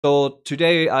So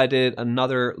today I did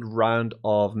another round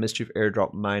of Mischief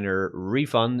Airdrop Miner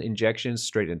refund injections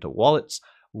straight into wallets.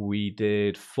 We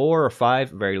did 4 or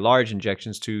 5 very large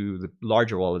injections to the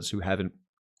larger wallets who haven't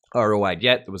ROI'd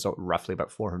yet. There was roughly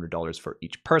about $400 for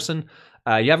each person.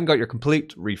 You haven't got your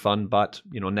complete refund, but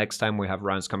next time we have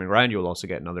rounds coming around, you'll also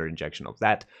get another injection of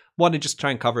that. Want to just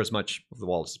try and cover as much of the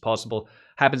wallets as possible.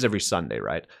 Happens every Sunday,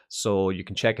 right? So you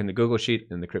can check in the Google Sheet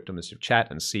in the Crypto Mischief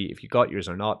chat and see if you got yours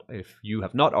or not. If you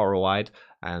have not ROI'd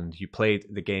and you played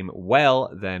the game well,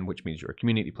 then which means you're a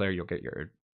community player, you'll get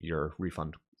your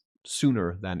refund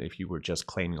sooner than if you were just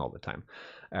claiming all the time,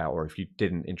 or if you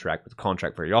didn't interact with the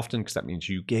contract very often, because that means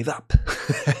you gave up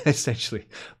essentially.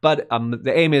 But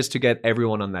the aim is to get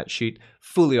everyone on that sheet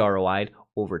fully ROI'd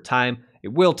over time.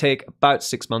 It will take about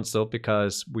 6 months though,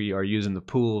 because we are using the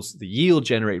pools, the yield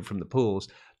generated from the pools,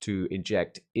 to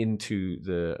inject into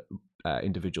the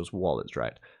individual's wallets,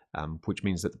 right? Which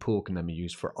means that the pool can then be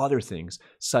used for other things,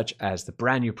 such as the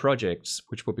brand new projects,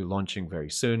 which we'll be launching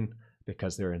very soon,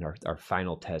 because they're in our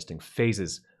final testing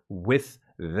phases with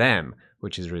them,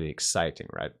 which is really exciting,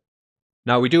 right?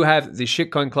 Now, we do have the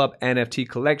Shitcoin Club NFT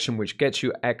collection, which gets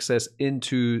you access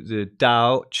into the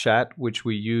DAO chat, which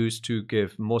we use to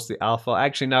give most of the alpha.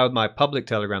 Actually, now my public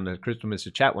Telegram, the Crypto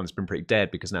Mischief chat one, has been pretty dead,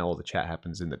 because now all the chat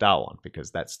happens in the DAO one, because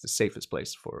that's the safest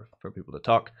place for people to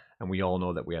talk. And we all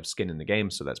know that we have skin in the game,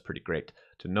 so that's pretty great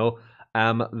to know.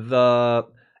 The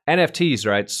NFTs,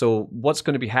 right? So what's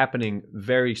going to be happening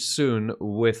very soon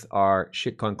with our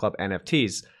Shitcoin Club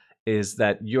NFTs is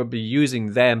that you'll be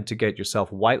using them to get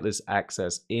yourself whitelist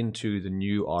access into the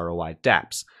new ROI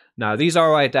dApps. Now, these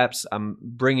ROI dApps I'm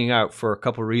bringing out for a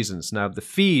couple of reasons. Now, the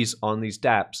fees on these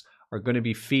dApps are going to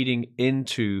be feeding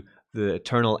into the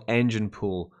Eternal Engine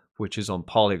pool, which is on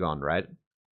Polygon, right?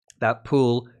 That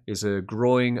pool is a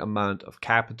growing amount of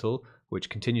capital,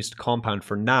 which continues to compound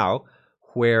for now,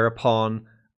 whereupon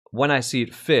when I see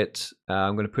it fit,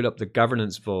 I'm going to put up the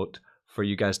governance vote for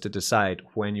you guys to decide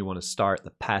when you want to start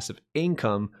the passive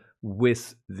income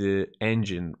with the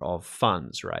engine of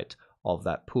funds, right, of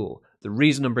that pool. The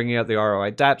reason I'm bringing out the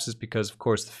ROI dApps is because, of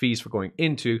course, the fees for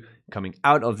coming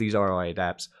out of these ROI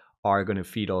dApps are going to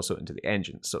feed also into the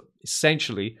engine. So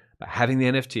essentially, by having the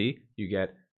NFT, you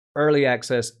get early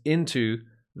access into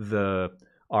the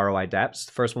ROI dApps.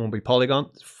 The first one will be Polygon,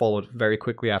 followed very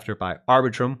quickly after by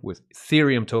Arbitrum with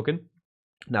Ethereum token.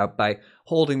 Now, by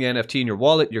holding the NFT in your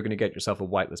wallet, you're going to get yourself a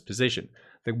whitelist position.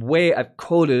 The way I've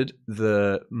coded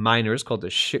the miners, called the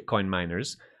shitcoin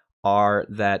miners, are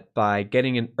that by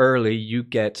getting in early, you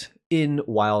get in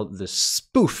while the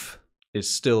spoof is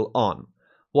still on.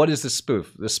 What is the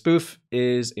spoof? The spoof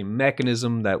is a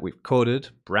mechanism that we've coded,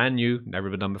 brand new, never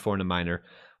been done before in a miner,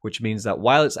 which means that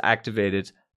while it's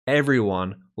activated,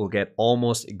 everyone will get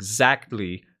almost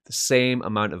exactly the same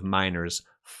amount of miners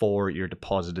for your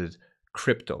deposited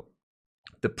crypto.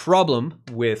 The problem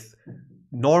with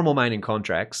normal mining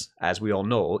contracts, as we all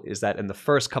know, is that in the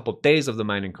first couple of days of the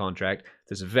mining contract,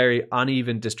 there's a very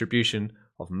uneven distribution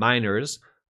of miners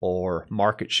or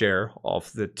market share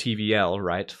of the TVL,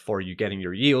 right, for you getting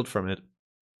your yield from it.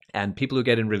 And people who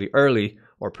get in really early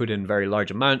or put in very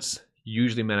large amounts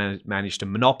usually manage to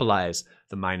monopolize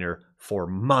the miner for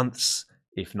months,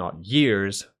 if not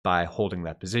years, by holding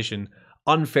that position,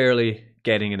 unfairly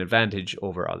getting an advantage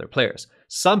over other players.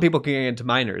 Some people can get into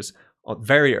miners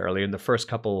very early in the first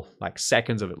couple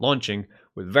seconds of it launching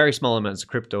with very small amounts of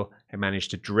crypto and manage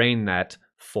to drain that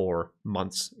for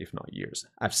months, if not years.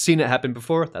 I've seen it happen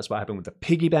before. That's what happened with the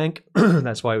piggy bank.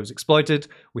 That's why it was exploited.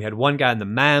 We had one guy in the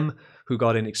MAM who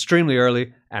got in extremely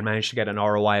early and managed to get an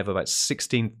ROI of about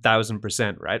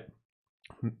 16,000%, right?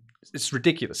 It's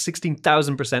ridiculous,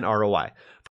 16,000% ROI.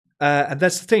 And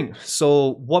that's the thing.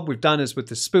 So what we've done is with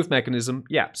the spoof mechanism,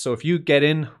 so if you get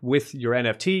in with your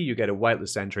NFT, you get a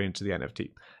whitelist entry into the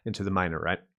NFT, into the miner,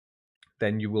 right?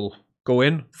 Then you will go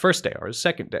in first day or the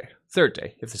second day, third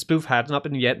day. If the spoof has not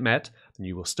been yet met, then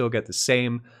you will still get the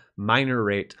same miner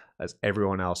rate as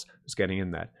everyone else who's getting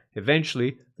in that.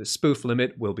 Eventually, the spoof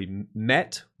limit will be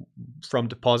met from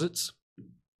deposits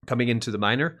coming into the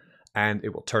miner, and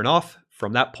it will turn off.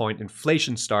 From that point,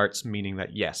 inflation starts, meaning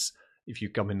that yes, if you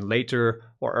come in later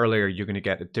or earlier, you're going to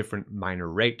get a different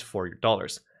miner rate for your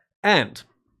dollars. And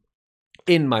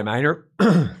in my miner,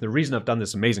 the reason I've done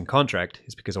this amazing contract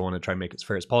is because I want to try and make it as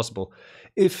fair as possible.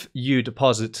 If you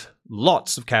deposit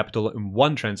lots of capital in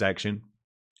one transaction,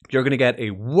 you're going to get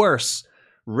a worse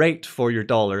rate for your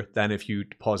dollar than if you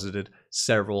deposited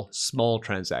several small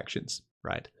transactions,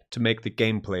 right? To make the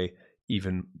gameplay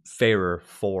even fairer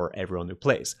for everyone who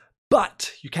plays.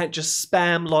 But you can't just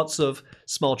spam lots of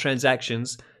small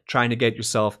transactions trying to get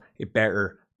yourself a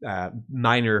better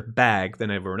miner bag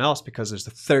than everyone else because there's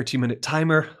the 30-minute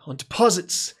timer on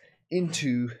deposits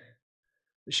into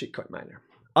the shitcoin miner.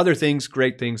 Other things,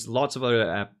 great things, lots of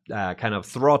other kind of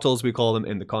throttles, we call them,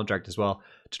 in the contract as well,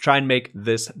 to try and make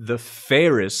this the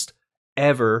fairest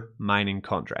ever mining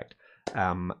contract.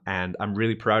 And I'm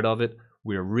really proud of it.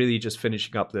 We're really just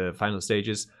finishing up the final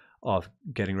stages of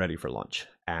getting ready for launch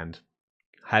and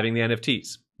having the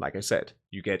NFTs. Like I said,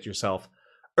 you get yourself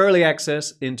early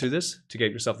access into this to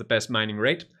get yourself the best mining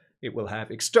rate. It will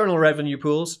have external revenue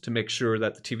pools to make sure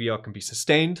that the TVL can be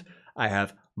sustained. I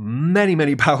have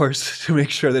many powers to make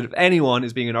sure that if anyone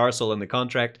is being an arsehole in the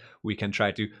contract, we can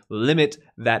try to limit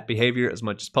that behavior as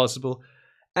much as possible.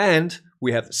 And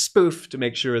we have the spoof to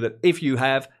make sure that if you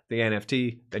have the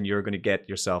NFT, then you're going to get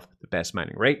yourself the best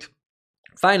mining rate.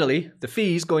 Finally, the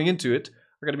fees going into it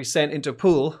are going to be sent into a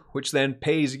pool, which then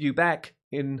pays you back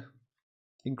in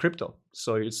crypto.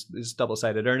 So it's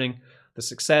double-sided earning. The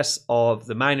success of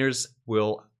the miners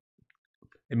will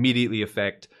immediately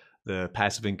affect the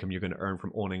passive income you're going to earn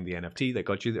from owning the NFT that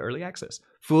got you the early access.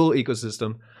 Full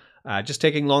ecosystem. Just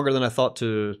taking longer than I thought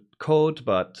to code,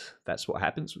 but that's what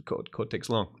happens with code. Code takes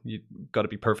long. You've got to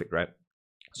be perfect, right?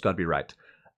 It's got to be right.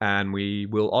 And we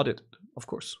will audit it. Of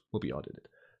course, we'll be audited.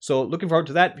 So looking forward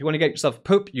to that. If you want to get yourself a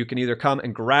poop, you can either come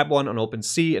and grab one on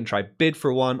OpenSea and try bid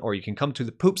for one, or you can come to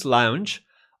the Poops Lounge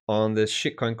on the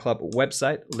Shitcoin Club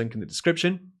website, link in the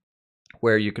description,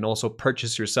 where you can also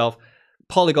purchase yourself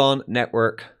Polygon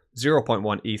Network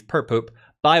 0.1 ETH per poop.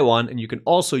 Buy one, and you can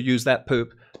also use that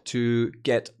poop to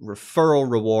get referral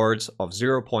rewards of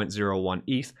 0.01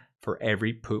 ETH for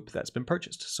every poop that's been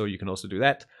purchased. So you can also do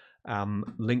that.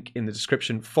 Link in the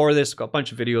description for this. Got a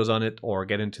bunch of videos on it, or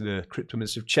get into the Crypto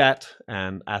Mischief chat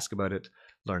and ask about it.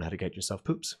 Learn how to get yourself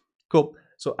poops. Cool.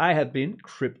 So I have been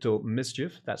Crypto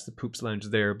Mischief. That's the Poops Lounge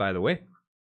there, by the way.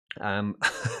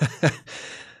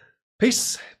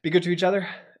 Peace. Be good to each other,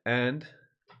 and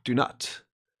do not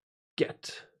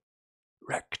get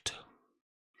wrecked.